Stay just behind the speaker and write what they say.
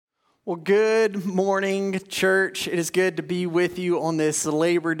Well, good morning, church. It is good to be with you on this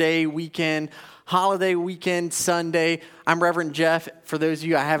Labor Day weekend, holiday weekend, Sunday. I'm Reverend Jeff. For those of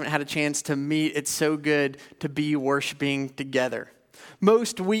you I haven't had a chance to meet, it's so good to be worshiping together.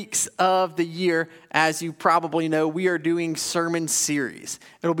 Most weeks of the year, as you probably know, we are doing sermon series.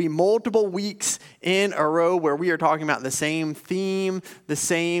 It'll be multiple weeks in a row where we are talking about the same theme, the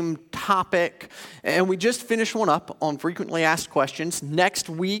same topic. And we just finished one up on frequently asked questions. Next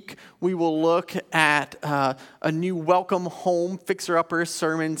week, we will look at a new Welcome Home Fixer-Upper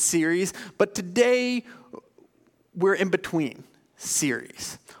sermon series. But today, we're in between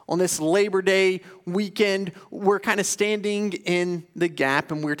series. On this Labor Day weekend, we're kind of standing in the gap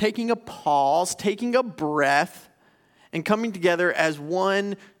and we're taking a pause, taking a breath, and coming together as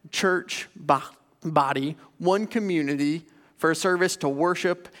one church body, one community for a service to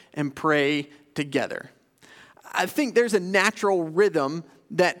worship and pray together. I think there's a natural rhythm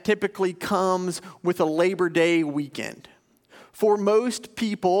that typically comes with a Labor Day weekend. For most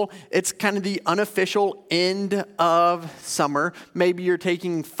people, it's kind of the unofficial end of summer. Maybe you're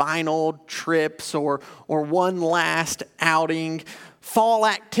taking final trips or one last outing. Fall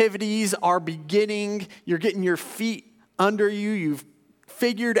activities are beginning. You're getting your feet under you. You've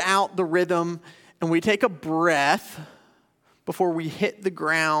figured out the rhythm. And we take a breath before we hit the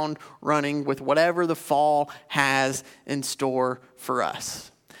ground running with whatever the fall has in store for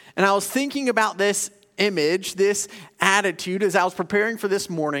us. And I was thinking about this image, this attitude, as I was preparing for this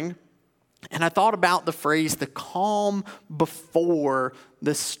morning, and I thought about the phrase, the calm before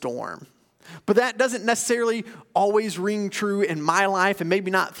the storm. But that doesn't necessarily always ring true in my life, and maybe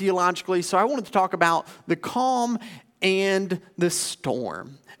not theologically, so I wanted to talk about the calm and the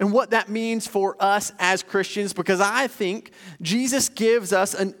storm, and what that means for us as Christians, because I think Jesus gives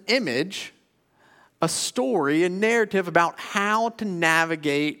us an image, a story, a narrative about how to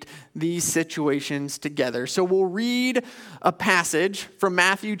navigate these situations together. So we'll read a passage from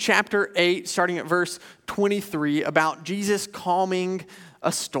Matthew chapter 8, starting at verse 23, about Jesus calming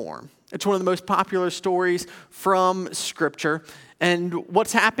a storm. It's one of the most popular stories from Scripture. And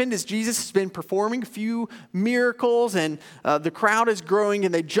what's happened is Jesus has been performing a few miracles, and the crowd is growing,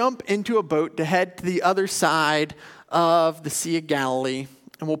 and they jump into a boat to head to the other side of the Sea of Galilee.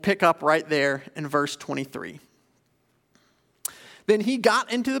 And we'll pick up right there in verse 23. Then he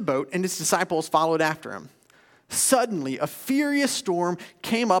got into the boat, and his disciples followed after him. Suddenly, a furious storm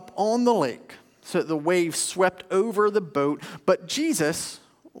came up on the lake, so that the waves swept over the boat, but Jesus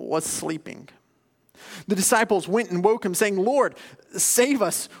was sleeping. The disciples went and woke him, saying, "Lord, save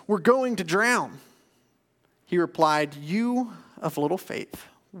us, we're going to drown." He replied, "You of little faith,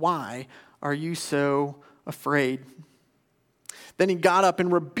 why are you so afraid?" Then he got up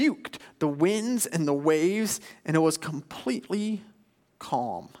and rebuked the winds and the waves, and it was completely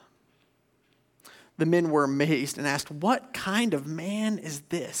calm. The men were amazed and asked, "What kind of man is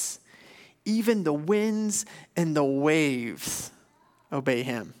this? Even the winds and the waves obey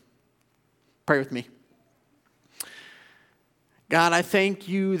him." Pray with me. God, I thank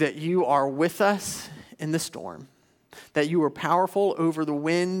you that you are with us in the storm, that you are powerful over the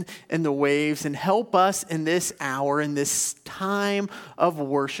wind and the waves, and help us in this hour, in this time of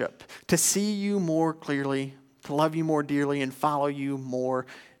worship, to see you more clearly, to love you more dearly, and follow you more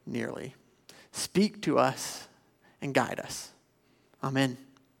nearly. Speak to us and guide us. Amen.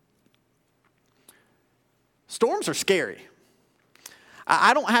 Storms are scary.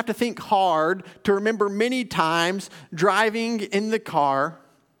 I don't have to think hard to remember many times driving in the car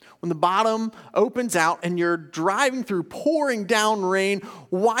when the bottom opens out and you're driving through pouring down rain,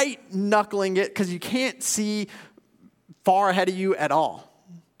 white knuckling it because you can't see far ahead of you at all.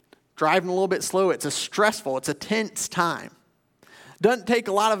 Driving a little bit slow, it's a tense time. Doesn't take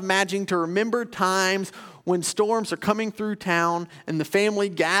a lot of imagining to remember times when storms are coming through town and the family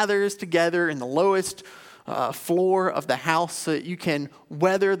gathers together in the lowest floor of the house so that you can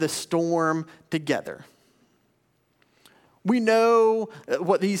weather the storm together. We know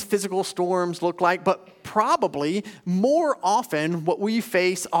what these physical storms look like, but probably more often what we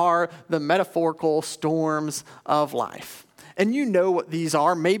face are the metaphorical storms of life. And you know what these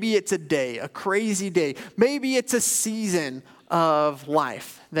are. Maybe it's a day, a crazy day. Maybe it's a season of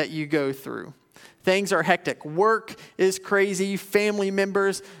life that you go through. Things are hectic. Work is crazy. Family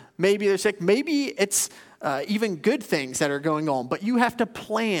members, maybe they're sick. Maybe it's even good things that are going on, but you have to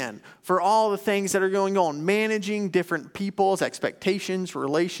plan for all the things that are going on, managing different people's expectations,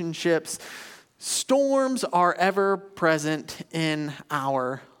 relationships. Storms are ever present in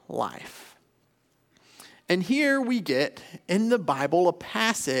our life. And here we get in the Bible a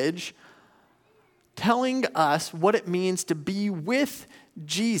passage telling us what it means to be with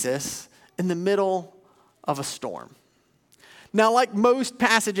Jesus in the middle of a storm. Now, like most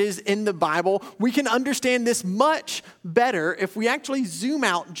passages in the Bible, we can understand this much better if we actually zoom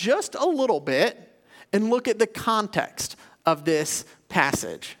out just a little bit and look at the context of this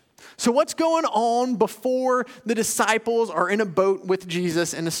passage. So what's going on before the disciples are in a boat with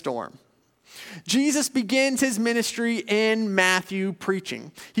Jesus in a storm? Jesus begins his ministry in Matthew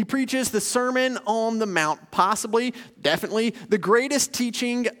preaching. He preaches the Sermon on the Mount, definitely, the greatest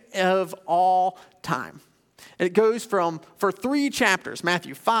teaching of all time. And it goes for 3 chapters,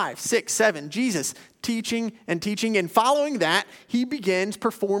 Matthew 5, 6, 7, Jesus teaching, and following that, he begins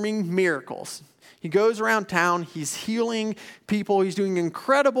performing miracles. He goes around town, he's healing people, he's doing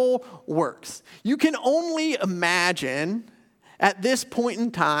incredible works. You can only imagine at this point in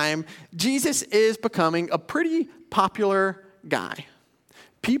time, Jesus is becoming a pretty popular guy.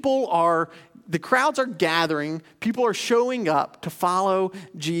 The crowds are gathering, people are showing up to follow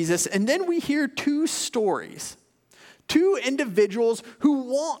Jesus, and then we hear 2 stories, 2 individuals who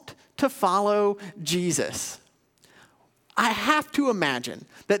want to follow Jesus. I have to imagine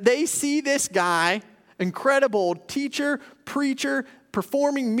that they see this guy, incredible teacher, preacher,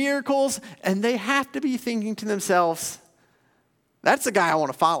 performing miracles, and they have to be thinking to themselves, that's the guy I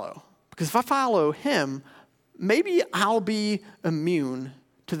want to follow. Because if I follow him, maybe I'll be immune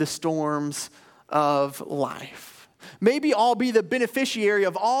to the storms of life. Maybe I'll be the beneficiary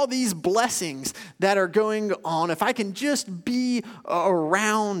of all these blessings that are going on if I can just be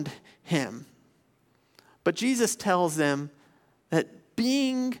around him. But Jesus tells them that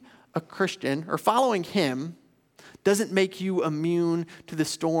being a Christian or following him doesn't make you immune to the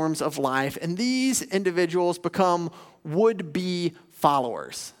storms of life. And these individuals become would-be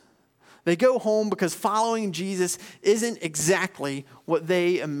followers. They go home because following Jesus isn't exactly what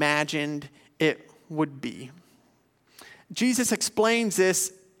they imagined it would be. Jesus explains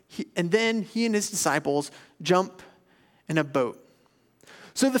this, and then he and his disciples jump in a boat.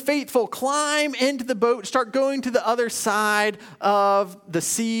 So the faithful climb into the boat, start going to the other side of the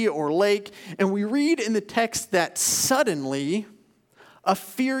sea or lake, and we read in the text that suddenly a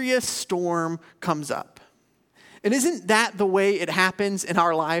furious storm comes up. And isn't that the way it happens in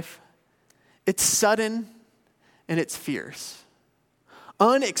our life? It's sudden and it's fierce.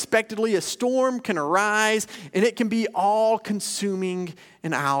 Unexpectedly, a storm can arise and it can be all-consuming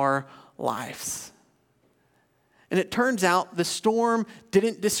in our lives. And it turns out the storm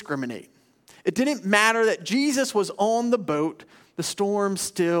didn't discriminate. It didn't matter that Jesus was on the boat, the storm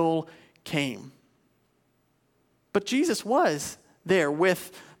still came. But Jesus was there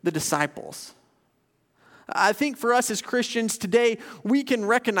with the disciples. I think for us as Christians today, we can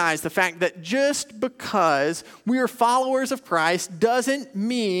recognize the fact that just because we are followers of Christ doesn't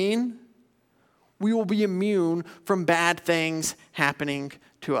mean we will be immune from bad things happening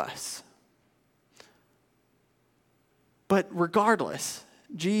to us. But regardless,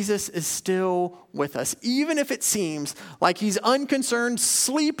 Jesus is still with us. Even if it seems like he's unconcerned,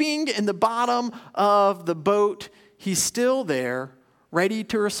 sleeping in the bottom of the boat, he's still there, ready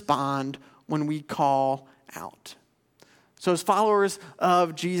to respond when we call out. So as followers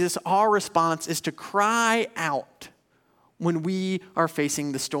of Jesus, our response is to cry out when we are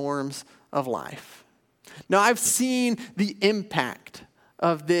facing the storms of life. Now, I've seen the impact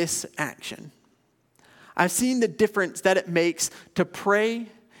of this action. I've seen the difference that it makes to pray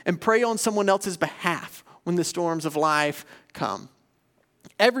and pray on someone else's behalf when the storms of life come.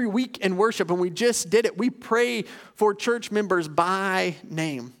 Every week in worship, and we just did it, we pray for church members by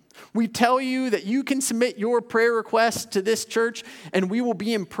name. We tell you that you can submit your prayer requests to this church, and we will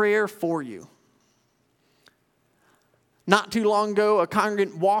be in prayer for you. Not too long ago, a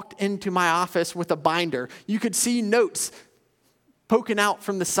congregant walked into my office with a binder. You could see notes poking out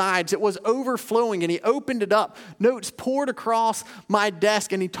from the sides. It was overflowing, and he opened it up. Notes poured across my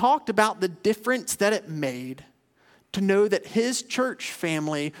desk, and he talked about the difference that it made to know that his church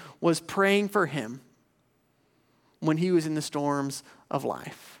family was praying for him when he was in the storms of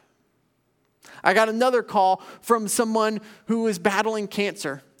life. I got another call from someone who was battling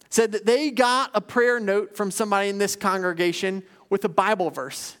cancer. Said that they got a prayer note from somebody in this congregation with a Bible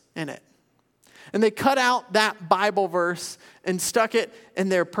verse in it. And they cut out that Bible verse and stuck it in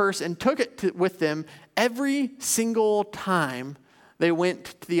their purse and took it with them every single time they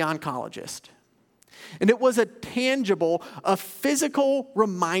went to the oncologist. And it was a tangible, a physical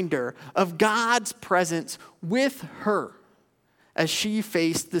reminder of God's presence with her as she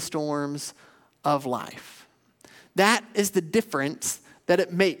faced the storms of life. That is the difference that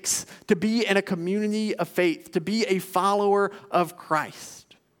it makes to be in a community of faith, to be a follower of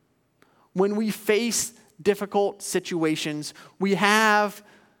Christ. When we face difficult situations, we have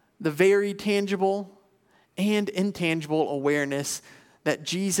the very tangible and intangible awareness that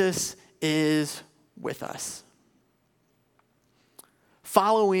Jesus is with us.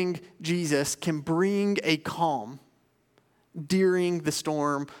 Following Jesus can bring a calm during the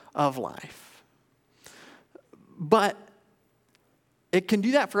storm of life. But it can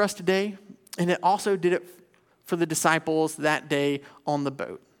do that for us today, and it also did it for the disciples that day on the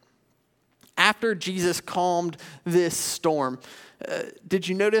boat. After Jesus calmed this storm, did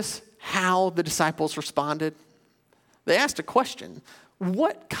you notice how the disciples responded? They asked a question.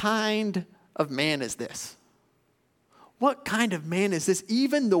 What kind of man is this? What kind of man is this?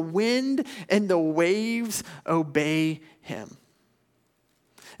 Even the wind and the waves obey him.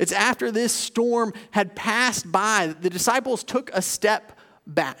 It's after this storm had passed by, the disciples took a step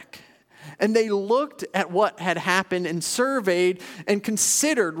back. And they looked at what had happened and surveyed and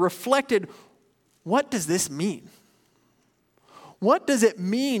considered, reflected, what does this mean? What does it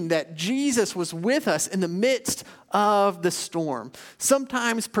mean that Jesus was with us in the midst of the storm?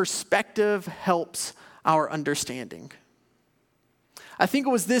 Sometimes perspective helps our understanding. I think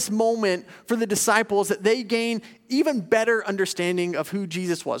it was this moment for the disciples that they gained even better understanding of who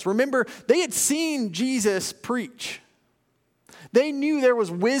Jesus was. Remember, they had seen Jesus preach. They knew there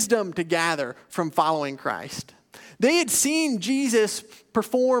was wisdom to gather from following Christ. They had seen Jesus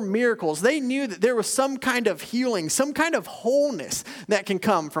perform miracles. They knew that there was some kind of healing, some kind of wholeness that can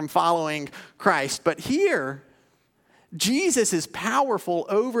come from following Christ. But here, Jesus is powerful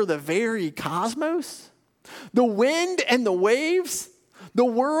over the very cosmos. The wind and the waves, the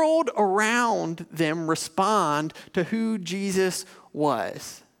world around them respond to who Jesus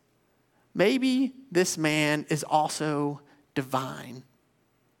was. Maybe this man is also divine.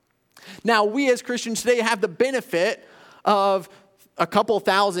 Now, we as Christians today have the benefit of a couple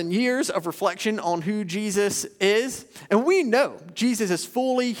thousand years of reflection on who Jesus is. And we know Jesus is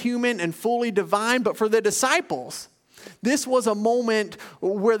fully human and fully divine. But for the disciples, this was a moment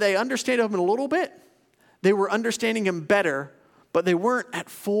where they understood him a little bit. They were understanding him better, but they weren't at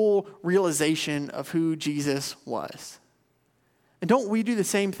full realization of who Jesus was. And don't we do the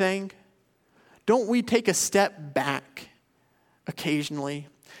same thing? Don't we take a step back occasionally?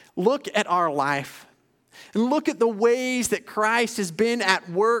 Look at our life and look at the ways that Christ has been at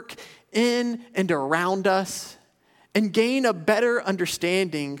work in and around us and gain a better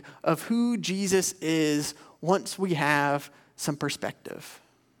understanding of who Jesus is once we have some perspective.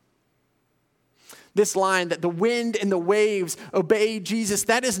 This line that the wind and the waves obey Jesus,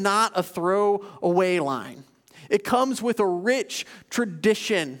 that is not a throwaway line. It comes with a rich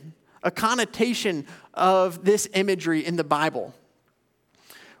tradition, a connotation of this imagery in the Bible.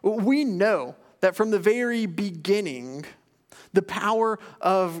 We know that from the very beginning, the power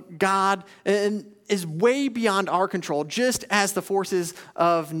of God is way beyond our control, just as the forces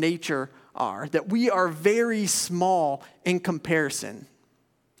of nature are, that we are very small in comparison.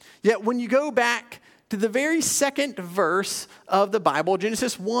 Yet when you go back to the very second verse of the Bible,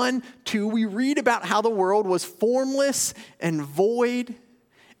 Genesis 1:2, we read about how the world was formless and void.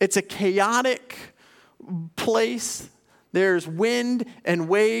 It's a chaotic place. There's wind and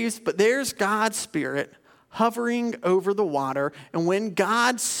waves, but there's God's Spirit hovering over the water. And when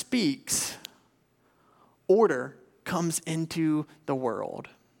God speaks, order comes into the world.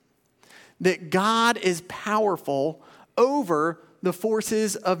 That God is powerful over the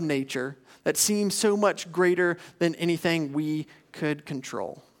forces of nature that seem so much greater than anything we could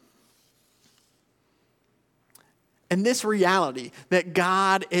control. And this reality that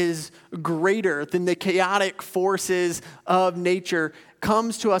God is greater than the chaotic forces of nature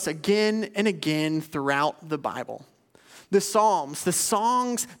comes to us again and again throughout the Bible. The Psalms, the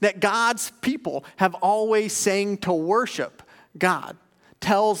songs that God's people have always sang to worship God,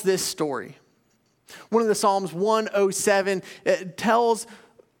 tells this story. One of the Psalms, 107, it tells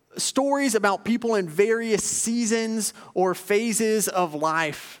stories about people in various seasons or phases of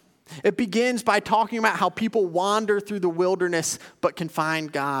life. It begins by talking about how people wander through the wilderness but can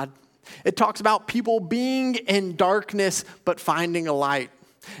find God. It talks about people being in darkness but finding a light.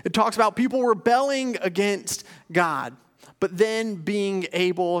 It talks about people rebelling against God but then being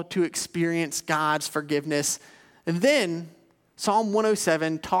able to experience God's forgiveness. And then Psalm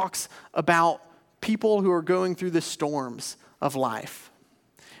 107 talks about people who are going through the storms of life.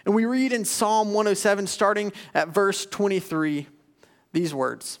 And we read in Psalm 107, starting at verse 23, these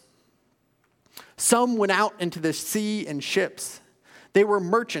words. Some went out into the sea in ships. They were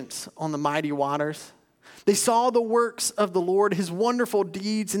merchants on the mighty waters. They saw the works of the Lord, his wonderful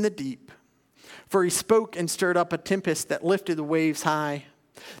deeds in the deep. For he spoke and stirred up a tempest that lifted the waves high.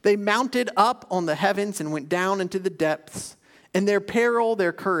 They mounted up on the heavens and went down into the depths. In their peril,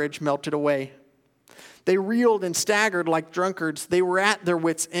 their courage melted away. They reeled and staggered like drunkards. They were at their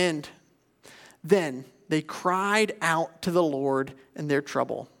wits' end. Then they cried out to the Lord in their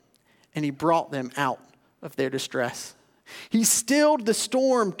trouble, and he brought them out of their distress. He stilled the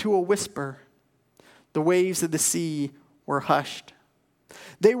storm to a whisper. The waves of the sea were hushed.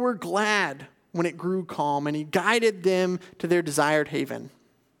 They were glad when it grew calm, and he guided them to their desired haven.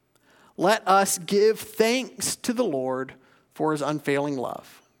 Let us give thanks to the Lord for his unfailing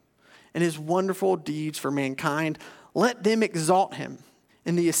love and his wonderful deeds for mankind. Let them exalt him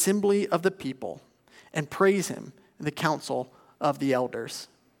in the assembly of the people and praise him in the council of the elders.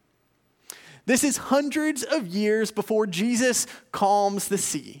 This is hundreds of years before Jesus calms the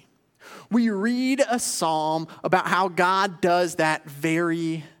sea. We read a psalm about how God does that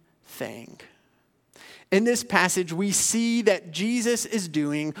very thing. In this passage, we see that Jesus is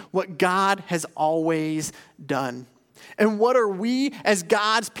doing what God has always done. And what are we as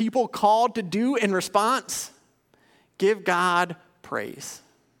God's people called to do in response? Give God praise.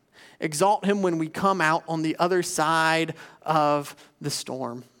 Exalt him when we come out on the other side of the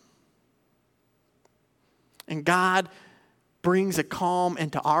storm. And God brings a calm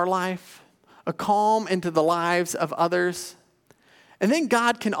into our life, a calm into the lives of others. And then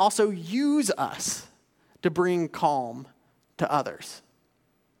God can also use us to bring calm to others.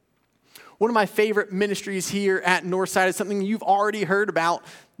 One of my favorite ministries here at Northside is something you've already heard about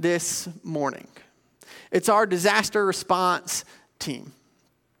this morning. It's our disaster response team.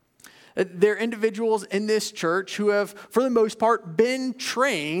 They're individuals in this church who have, for the most part, been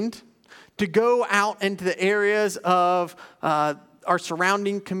trained to go out into the areas of our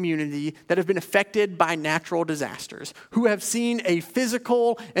surrounding community that have been affected by natural disasters, who have seen a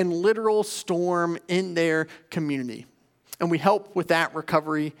physical and literal storm in their community. And we help with that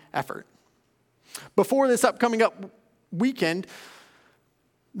recovery effort. Before this upcoming weekend,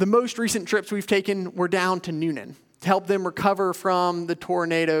 the most recent trips we've taken were down to Newnan to help them recover from the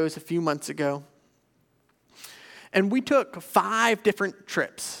tornadoes a few months ago. And we took 5 different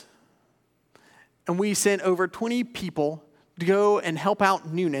trips. And we sent over 20 people to go and help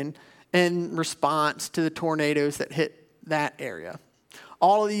out Newnan in response to the tornadoes that hit that area.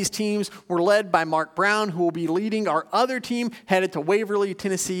 All of these teams were led by Mark Brown, who will be leading our other team headed to Waverly,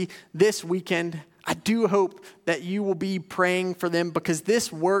 Tennessee this weekend. I do hope that you will be praying for them because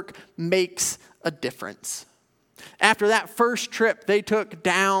this work makes a difference. After that first trip they took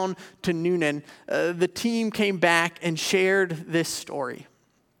down to Newnan, the team came back and shared this story.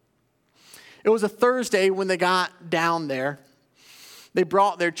 It was a Thursday when they got down there. They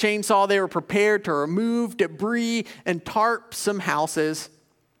brought their chainsaw. They were prepared to remove debris and tarp some houses.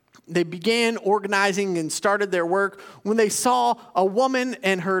 They began organizing and started their work when they saw a woman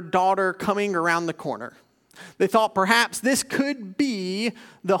and her daughter coming around the corner. They thought perhaps this could be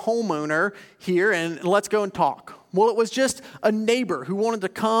the homeowner here, and let's go and talk. Well, it was just a neighbor who wanted to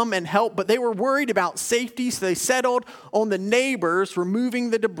come and help, but they were worried about safety, so they settled on the neighbors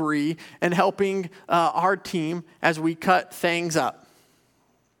removing the debris and helping our team as we cut things up.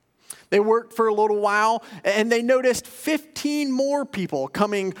 They worked for a little while, and they noticed 15 more people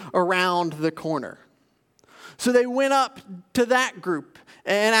coming around the corner. So they went up to that group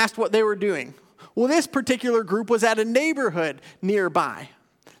and asked what they were doing. Well, this particular group was at a neighborhood nearby.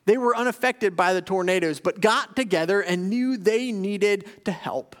 They were unaffected by the tornadoes, but got together and knew they needed to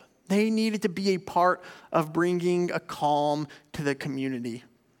help. They needed to be a part of bringing a calm to the community.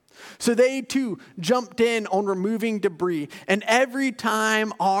 So they too jumped in on removing debris. And every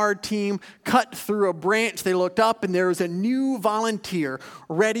time our team cut through a branch, they looked up and there was a new volunteer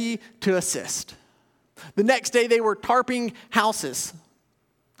ready to assist. The next day they were tarping houses.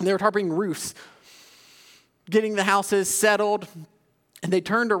 They were tarping roofs, getting the houses settled. And they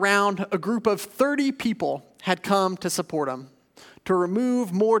turned around. A group of 30 people had come to support them, to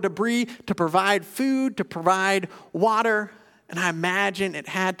remove more debris, to provide food, to provide water. And I imagine it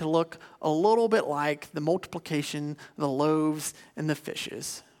had to look a little bit like the multiplication of the loaves and the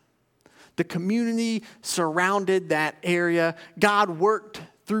fishes. The community surrounded that area. God worked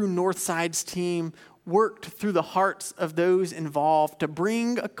through Northside's team, worked through the hearts of those involved to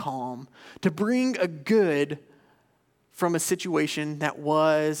bring a calm, to bring a good from a situation that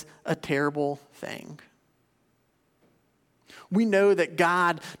was a terrible thing. We know that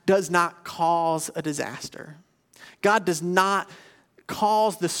God does not cause a disaster. God does not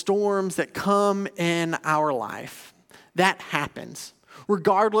cause the storms that come in our life. That happens.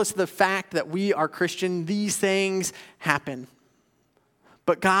 Regardless of the fact that we are Christian, these things happen.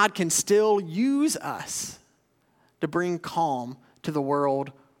 But God can still use us to bring calm to the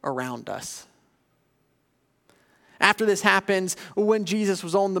world around us. After this happens, when Jesus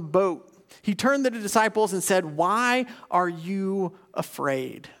was on the boat, he turned to the disciples and said, "Why are you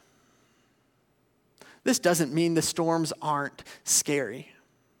afraid?" This doesn't mean the storms aren't scary,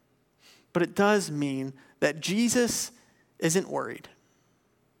 but it does mean that Jesus isn't worried.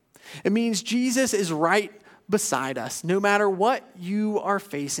 It means Jesus is right beside us. No matter what you are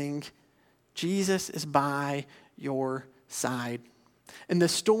facing, Jesus is by your side. And the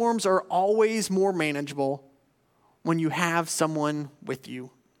storms are always more manageable when you have someone with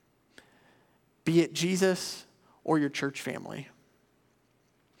you, be it Jesus or your church family.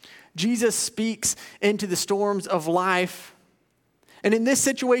 Jesus speaks into the storms of life. And in this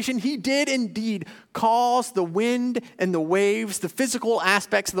situation, he did indeed cause the wind and the waves, the physical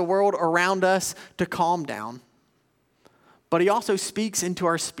aspects of the world around us, to calm down. But he also speaks into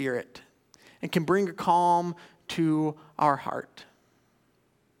our spirit and can bring a calm to our heart.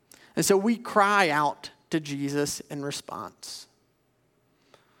 And so we cry out to Jesus in response.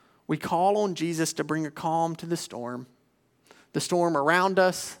 We call on Jesus to bring a calm to the storm around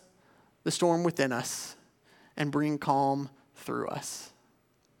us, the storm within us, and bring calm through us.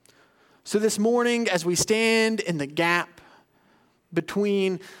 So this morning, as we stand in the gap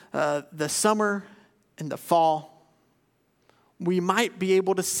between the summer and the fall, we might be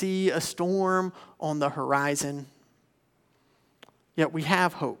able to see a storm on the horizon, yet we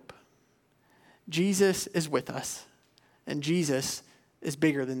have hope. Jesus is with us, and Jesus is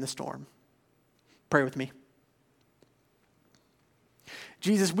bigger than the storm. Pray with me.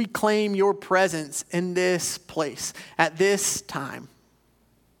 Jesus, we claim your presence in this place at this time.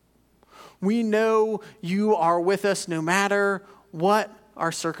 We know you are with us no matter what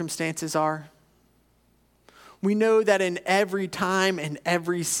our circumstances are. We know that in every time and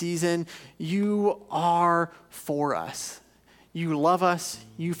every season, you are for us. You love us,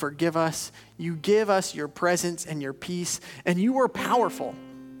 you forgive us, you give us your presence and your peace, and you are powerful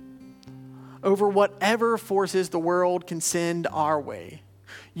over whatever forces the world can send our way.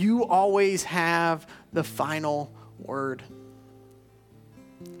 You always have the final word.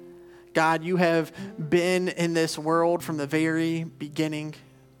 God, you have been in this world from the very beginning,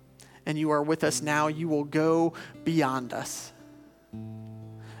 and you are with us now. You will go beyond us.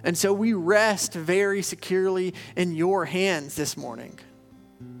 And so we rest very securely in your hands this morning,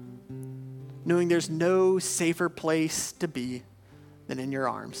 knowing there's no safer place to be than in your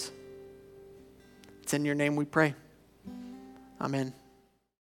arms. It's in your name we pray. Amen.